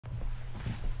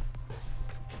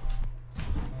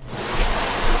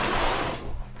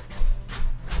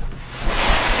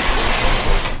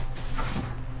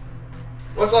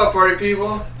What's up, party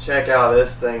people? Check out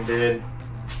this thing, dude.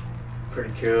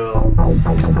 Pretty cool.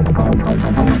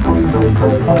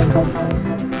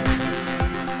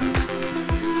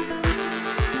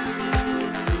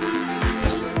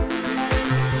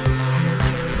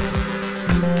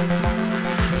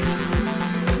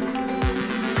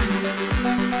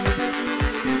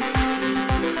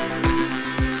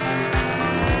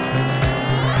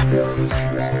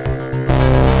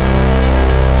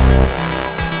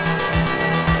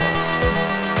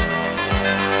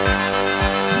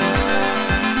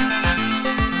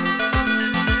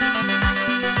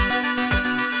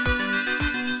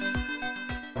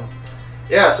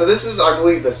 Yeah, so this is, I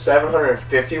believe, the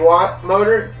 750 watt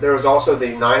motor. There was also the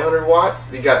 900 watt.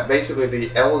 You got basically the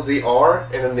LZR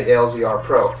and then the LZR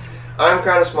Pro. I'm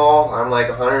kind of small. I'm like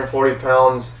 140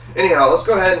 pounds. Anyhow, let's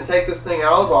go ahead and take this thing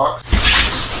out of the box.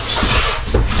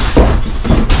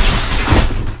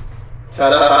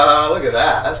 Ta-da! Look at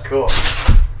that. That's cool.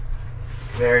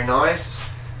 Very nice.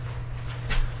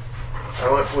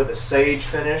 I went with a sage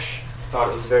finish. Thought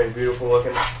it was very beautiful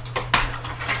looking.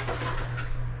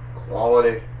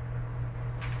 Quality.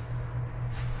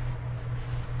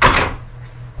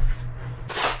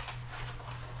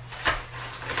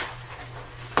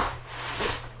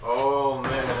 Oh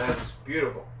man, that's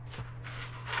beautiful.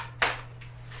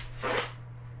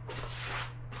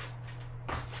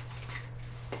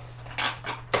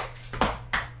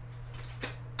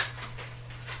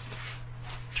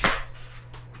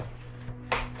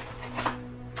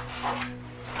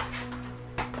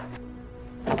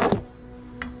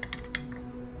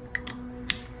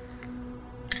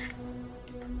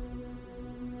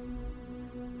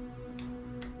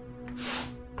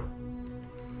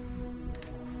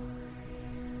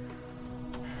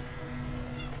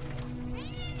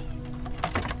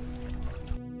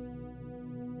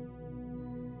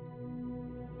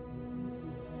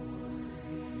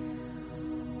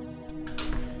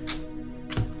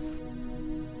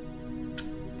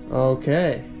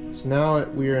 Okay, so now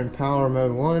we are in power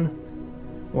mode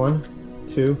 1,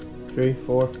 2, 3,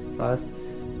 4,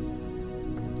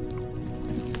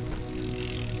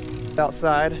 5.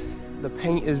 Outside, the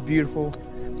paint is beautiful.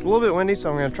 It's a little bit windy, so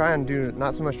I'm going to try and do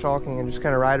not so much talking and just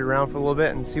kind of ride it around for a little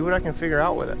bit and see what I can figure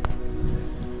out with it.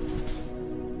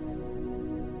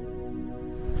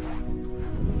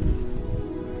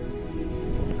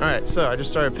 Alright, so I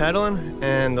just started pedaling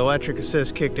and the electric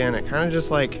assist kicked in. It kind of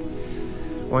just like,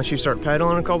 once you start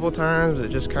pedaling a couple times, it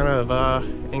just kind of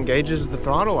engages the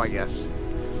throttle, I guess.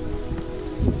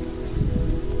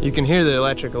 You can hear the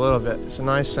electric a little bit. It's a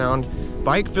nice sound.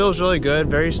 Bike feels really good,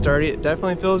 very sturdy. It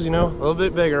definitely feels, you know, a little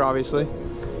bit bigger, obviously,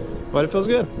 but it feels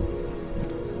good.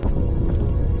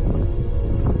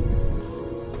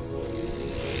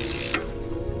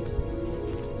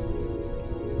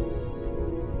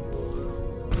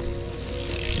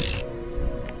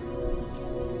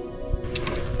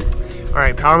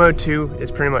 Alright, power mode 2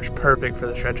 is pretty much perfect for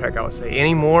the shred track, I would say.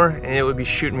 Any more and it would be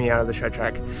shooting me out of the shred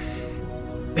track.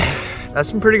 That's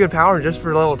some pretty good power just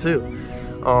for level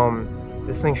 2.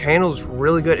 This thing handles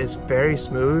really good. It's very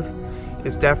smooth.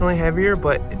 It's definitely heavier,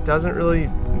 but it doesn't really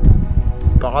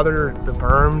bother the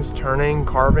berms, turning,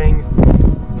 carving.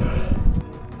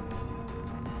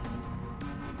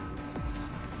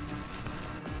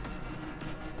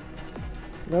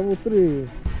 Level 3.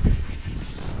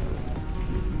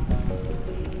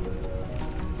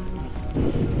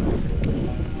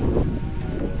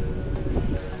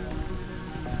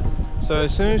 So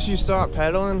as soon as you stop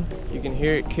pedaling, you can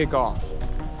hear it kick off.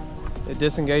 It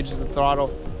disengages the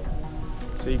throttle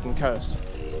so you can coast.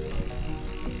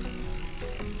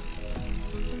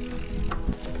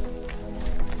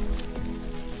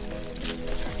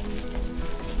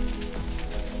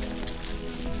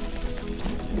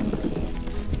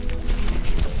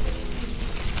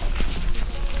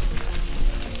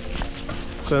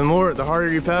 So the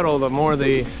harder you pedal, the more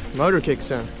the motor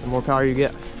kicks in, the more power you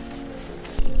get.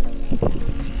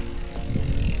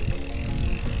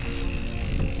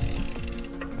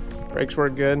 Brakes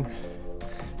work good.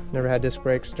 Never had disc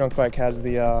brakes. Junk bike has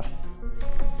the,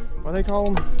 what do they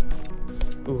call them?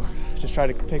 Ooh, just try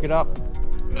to pick it up.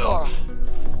 Ugh.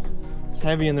 It's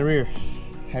heavy in the rear.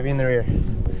 Heavy in the rear.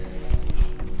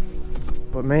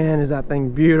 But man, is that thing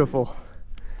beautiful.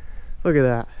 Look at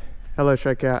that. Hello,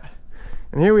 Shrek Cat.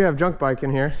 And here we have junk bike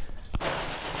in here.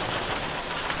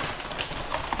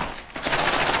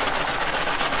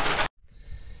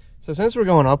 So since we're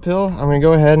going uphill, I'm gonna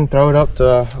go ahead and throw it up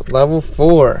to level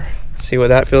 4. See what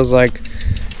that feels like.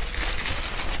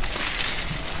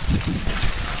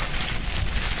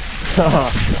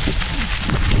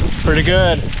 Pretty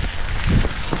good.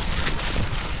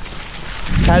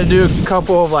 Had to do a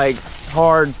couple of like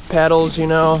hard pedals, you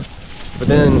know, but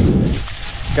then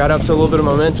got up to a little bit of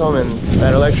momentum and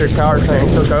that electric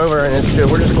powertrain took over, and it's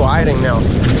good. We're just gliding now.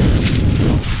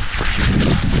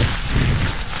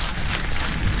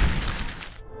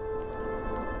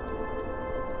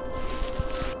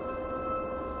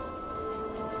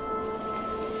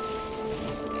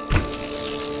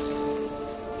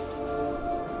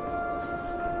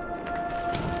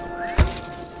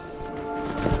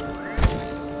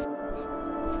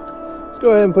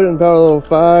 Go ahead and put it in power level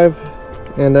 5,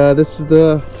 and this is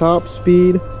the top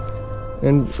speed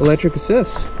and electric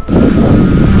assist.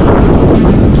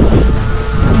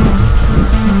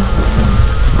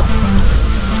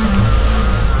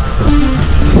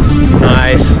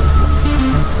 Nice.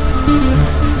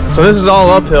 So this is all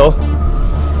uphill.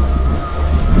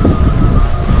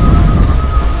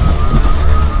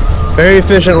 Very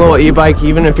efficient little e-bike,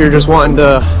 even if you're just wanting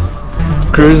to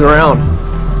cruise around.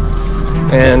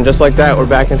 And just like that, we're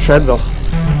back in Shredville.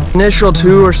 Initial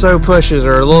 2 or so pushes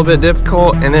are a little bit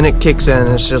difficult, and then it kicks in.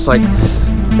 It's just like,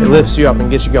 it lifts you up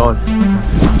and gets you going.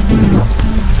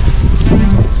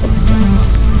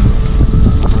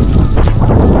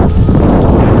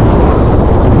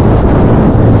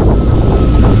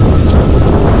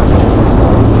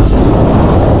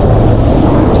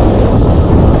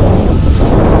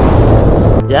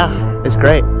 Yeah, it's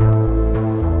great.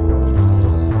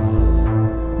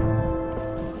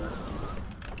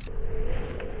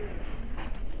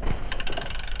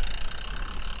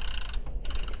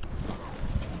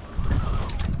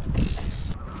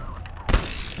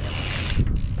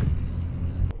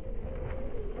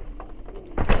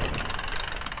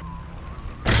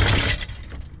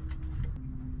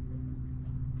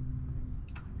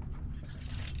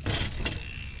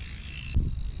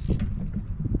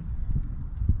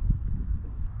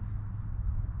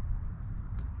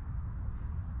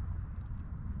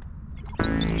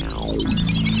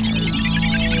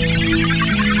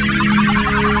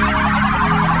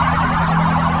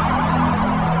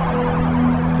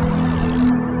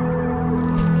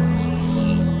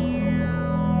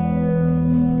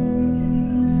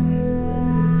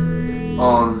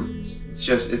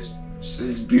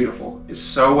 It's beautiful. It's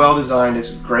so well designed.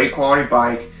 It's a great quality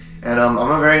bike, and I'm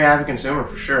a very happy consumer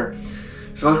for sure.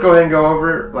 So let's go ahead and go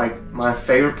over like my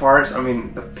favorite parts. I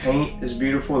mean, the paint is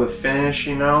beautiful, the finish,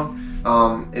 you know.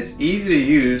 It's easy to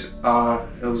use.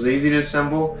 It was easy to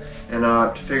assemble, and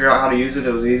to figure out how to use it,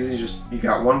 it was easy. Just you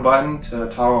got one button to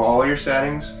toggle all your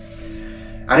settings.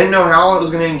 I didn't know how it was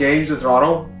going to engage the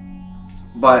throttle,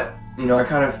 but you know, I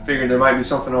kind of figured there might be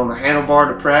something on the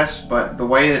handlebar to press, but the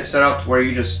way it's set up to where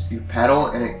you pedal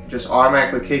and it just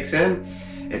automatically kicks in,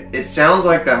 it sounds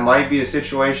like that might be a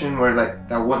situation where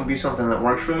that wouldn't be something that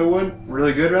works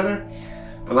really good rather.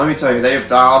 But let me tell you, they have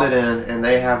dialed it in and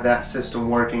they have that system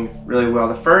working really well.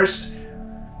 The first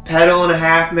pedal and a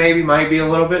half maybe might be a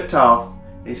little bit tough,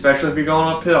 especially if you're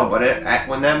going uphill, but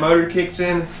when that motor kicks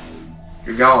in,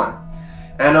 you're going.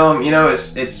 And you know,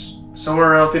 it's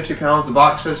somewhere around 50 pounds. The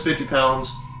box says 50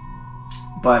 pounds,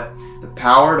 but the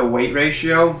power to weight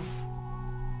ratio,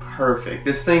 perfect.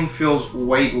 This thing feels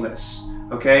weightless,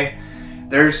 okay?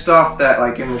 There's stuff that,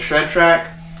 like in the shred track,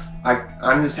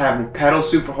 I'm just having to pedal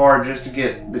super hard just to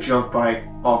get the junk bike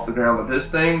off the ground. But this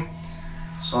thing,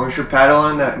 as long as you're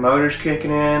pedaling, that motor's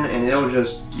kicking in, and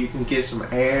you can get some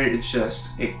air.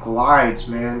 It glides,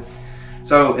 man.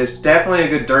 So it's definitely a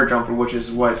good dirt jumper, which is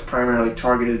what it's primarily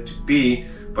targeted to be.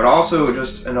 But also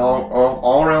just an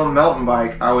all-around mountain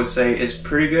bike, I would say is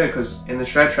pretty good, because in the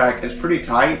shred track it's pretty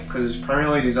tight because it's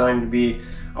primarily designed to be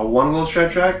a one-wheel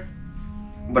shred track.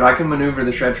 But I can maneuver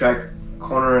the shred track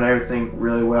corner and everything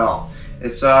really well.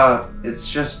 It's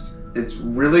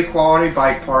really quality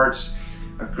bike parts,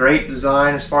 a great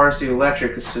design as far as the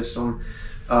electric system.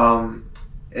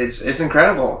 It's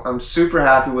incredible. I'm super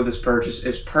happy with this purchase.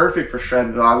 It's perfect for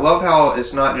Shredville. I love how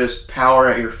it's not just power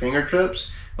at your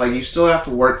fingertips. Like, you still have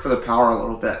to work for the power a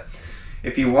little bit.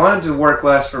 If you wanted to work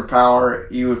less for power,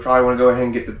 you would probably want to go ahead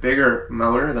and get the bigger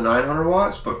motor, the 900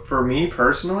 watts. But for me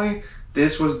personally,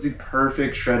 this was the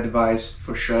perfect shred device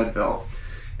for Shredville.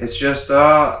 It's just,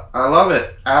 I love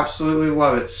it. Absolutely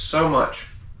love it so much.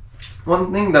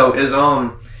 One thing though is,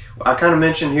 I kind of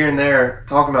mentioned here and there,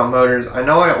 talking about motors, I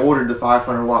know I ordered the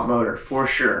 500 watt motor for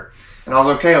sure, and I was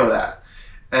okay with that.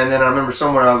 And then I remember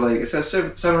somewhere I was like, it says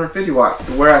 750 watt.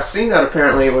 Where I seen that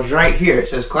apparently, it was right here. It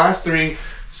says Class 3,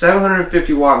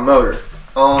 750 watt motor.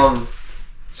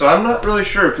 So I'm not really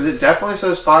sure, because it definitely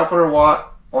says 500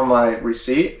 watt on my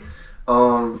receipt.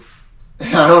 I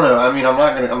don't know. I mean,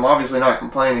 I'm obviously not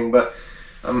complaining, but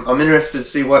I'm interested to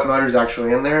see what motor's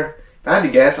actually in there. If I had to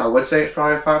guess, I would say it's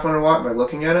probably a 500 watt by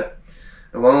looking at it.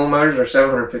 The one wheel motors are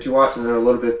 750 watts and they're a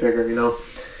little bit bigger, you know.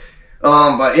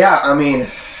 But yeah, I mean,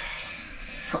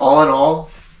 all in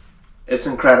all, it's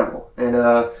incredible. And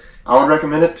I would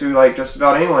recommend it to like just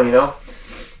about anyone, you know.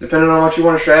 Depending on what you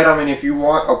want to shred, I mean, if you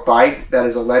want a bike that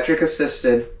is electric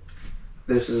assisted,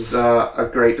 this is a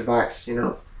great device, you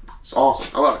know. It's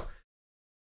awesome. I love it.